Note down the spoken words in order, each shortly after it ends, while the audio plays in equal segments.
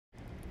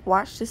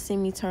Watch to see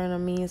me turn a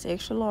men's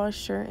extra large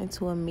shirt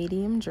into a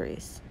medium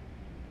dress.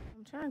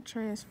 I'm trying to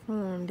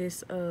transform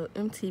this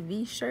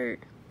MTV shirt.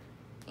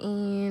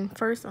 And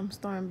first I'm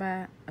starting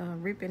by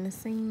ripping the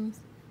seams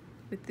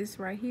with this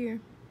right here.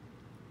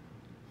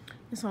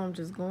 And so I'm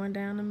just going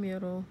down the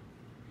middle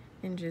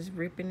and just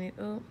ripping it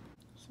up.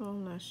 So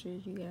I'm not sure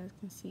if you guys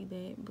can see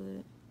that,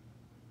 but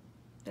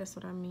that's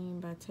what I mean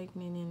by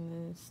taking it in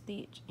the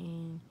stitch,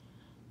 and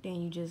then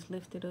you just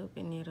lift it up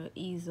and it'll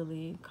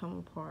easily come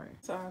apart.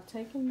 So I've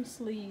taken the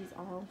sleeves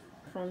off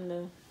from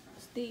the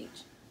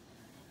stitch,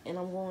 and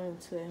I'm going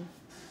to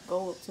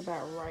go up to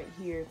about right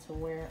here to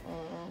where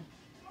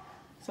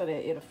so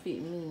that it'll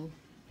fit me.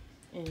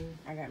 And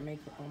I got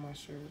makeup on my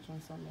shirt, which I'm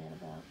so mad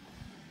about.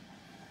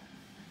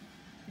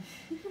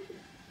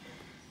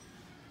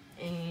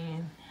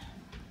 And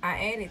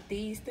I added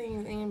these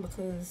things in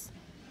because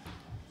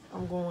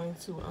I'm going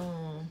to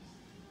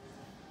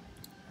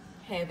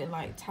have it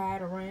like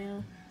tied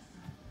around.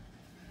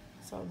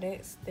 So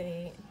that's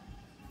that.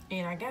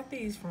 And I got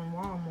these from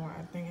Walmart,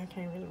 I think. I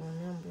can't really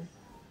remember.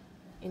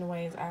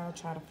 Anyways, I'll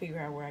try to figure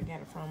out where I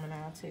got it from, and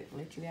I'll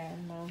let you guys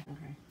know.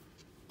 Okay.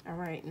 All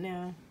right,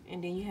 now,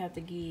 and then you have to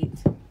get,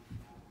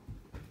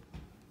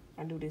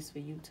 I do this for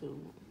YouTube.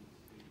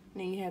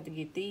 Then you have to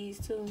get these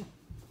two,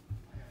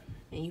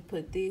 and you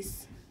put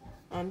this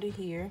under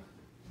here.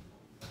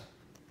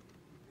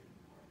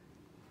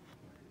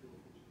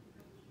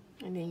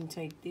 And then you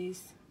take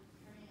this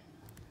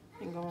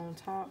and go on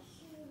top,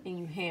 and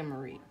you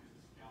hammer it.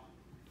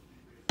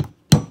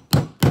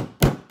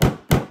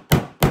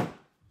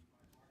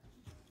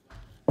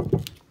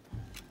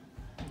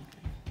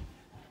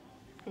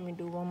 Let me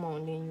do one more,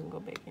 and then you can go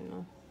back in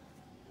there.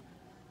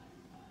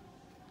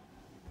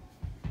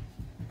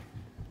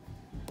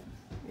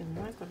 And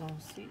Michael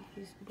don't see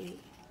his butt.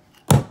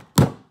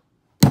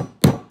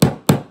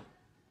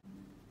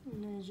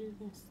 And as you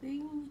can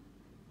see,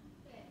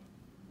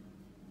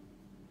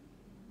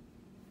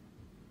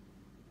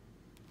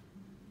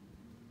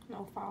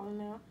 no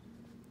falling out.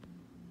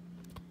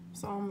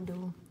 So I'm gonna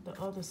do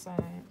the other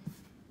side.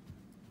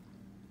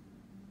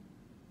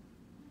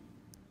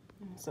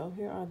 And so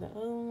here are the other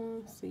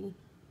ones. See,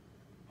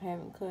 I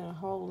haven't cut a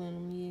hole in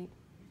them yet.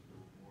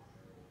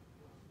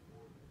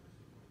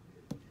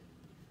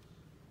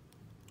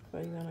 So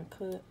you're gonna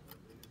cut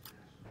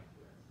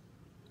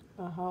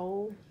a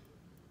hole,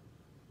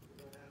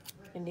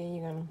 and then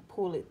you're gonna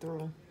pull it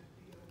through.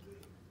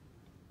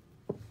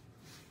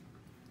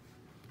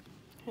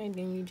 And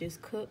then you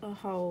just cut a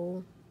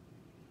hole,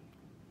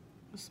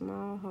 a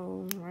small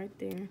hole right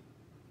there.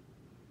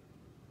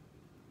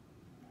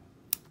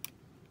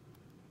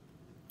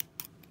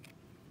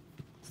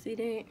 See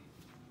that?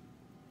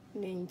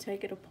 And then you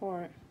take it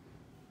apart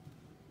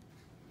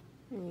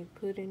and you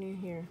put it in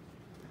here.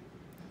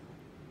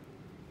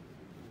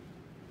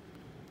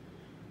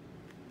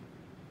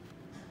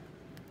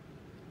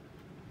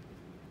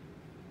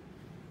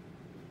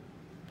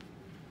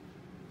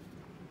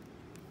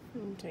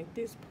 And take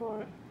this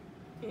part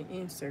and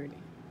insert it.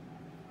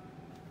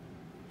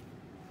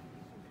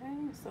 Okay,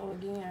 so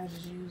again, I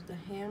just use the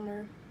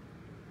hammer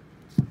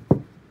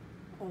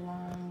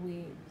along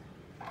with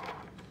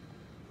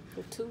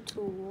the two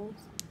tools.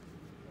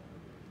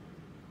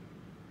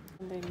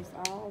 And that is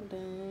all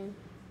done.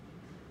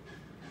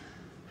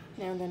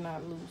 Now they're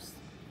not loose.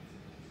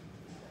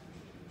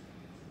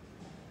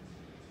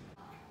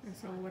 And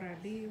so what I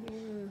did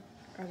was,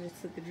 I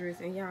just took the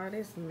dress, and y'all,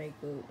 that's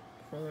makeup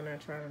from when I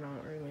tried it on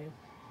earlier.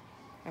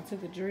 I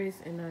took the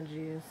dress and I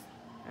just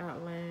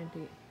outlined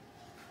it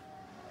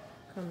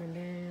coming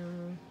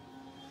down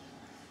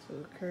to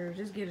a curve.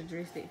 Just get a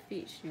dress that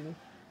fits you.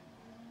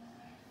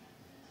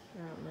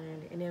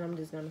 Outlined it, and then I'm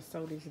just gonna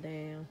sew this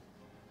down,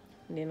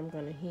 and then I'm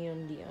gonna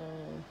hem the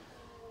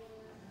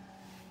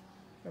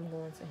I'm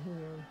going to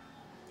hem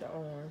the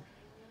arm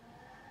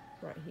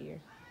right here.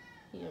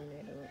 Hem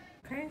that up.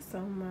 Okay, so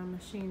my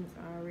machine is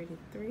already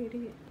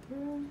threaded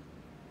through.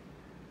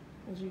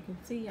 As you can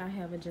see, I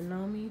have a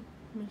Janome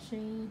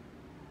machine,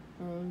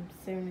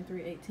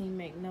 7318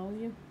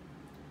 Magnolia,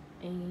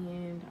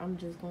 and I'm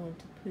just going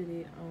to put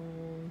it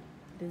on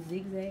the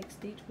zigzag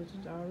stitch, which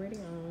is already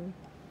on,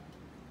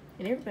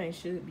 and everything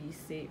should be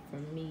set for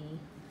me.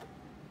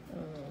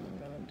 I'm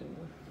gonna do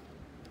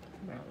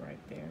about right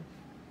there,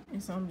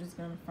 and so I'm just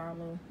gonna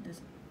follow this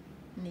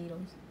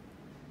needles,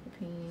 the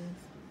pins,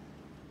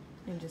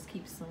 and just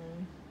keep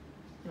sewing.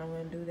 And I'm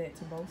gonna do that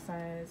to both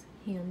sides,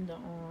 hem the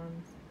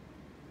arms,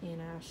 and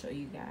I'll show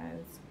you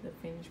guys the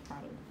finished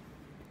product.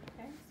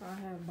 Okay, so I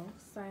have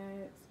both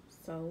sides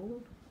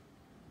sewed,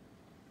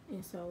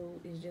 and so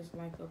it's just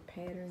like a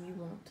pattern. You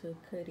want to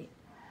cut it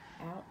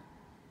out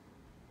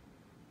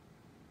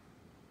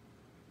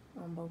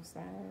on both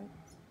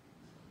sides,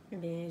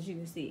 and then as you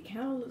can see, it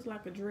kind of looks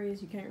like a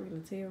dress. You can't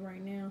really tell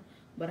right now,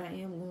 but I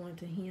am going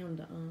to hem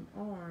the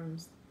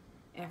arms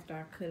after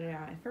I cut it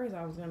out. At first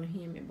I was gonna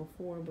hem it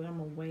before, but I'm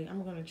gonna wait.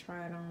 I'm gonna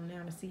try it on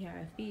now to see how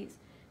it fits,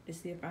 to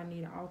see if I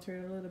need to alter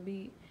it a little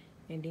bit,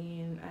 and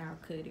then I'll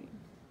cut it.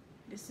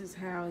 This is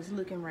how it's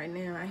looking right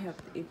now. I have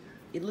to,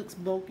 it looks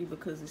bulky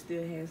because it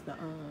still has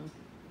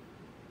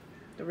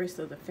the rest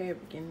of the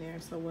fabric in there.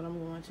 So what I'm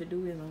going to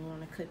do is I'm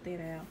going to cut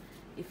that out.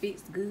 It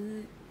fits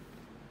good,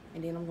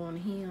 and then I'm going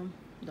to hem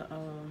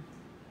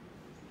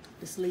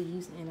the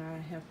sleeves, and I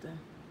have to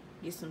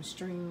get some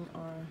string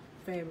or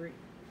fabric,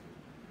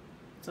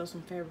 sew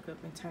some fabric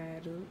up and tie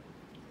it up,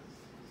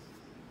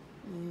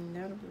 and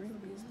that'll really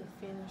be the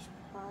finished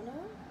product.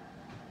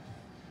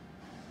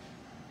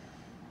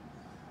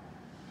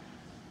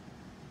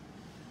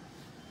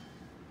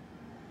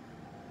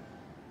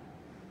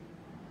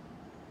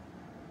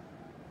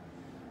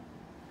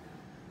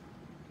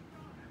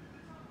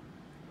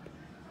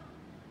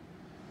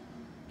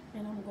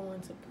 And I'm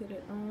going to put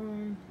it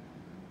on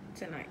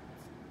tonight,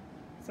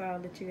 so I'll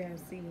let you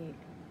guys see it.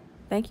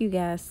 Thank you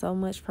guys so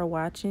much for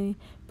watching.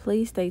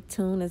 Please stay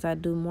tuned as I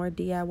do more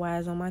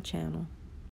DIYs on my channel.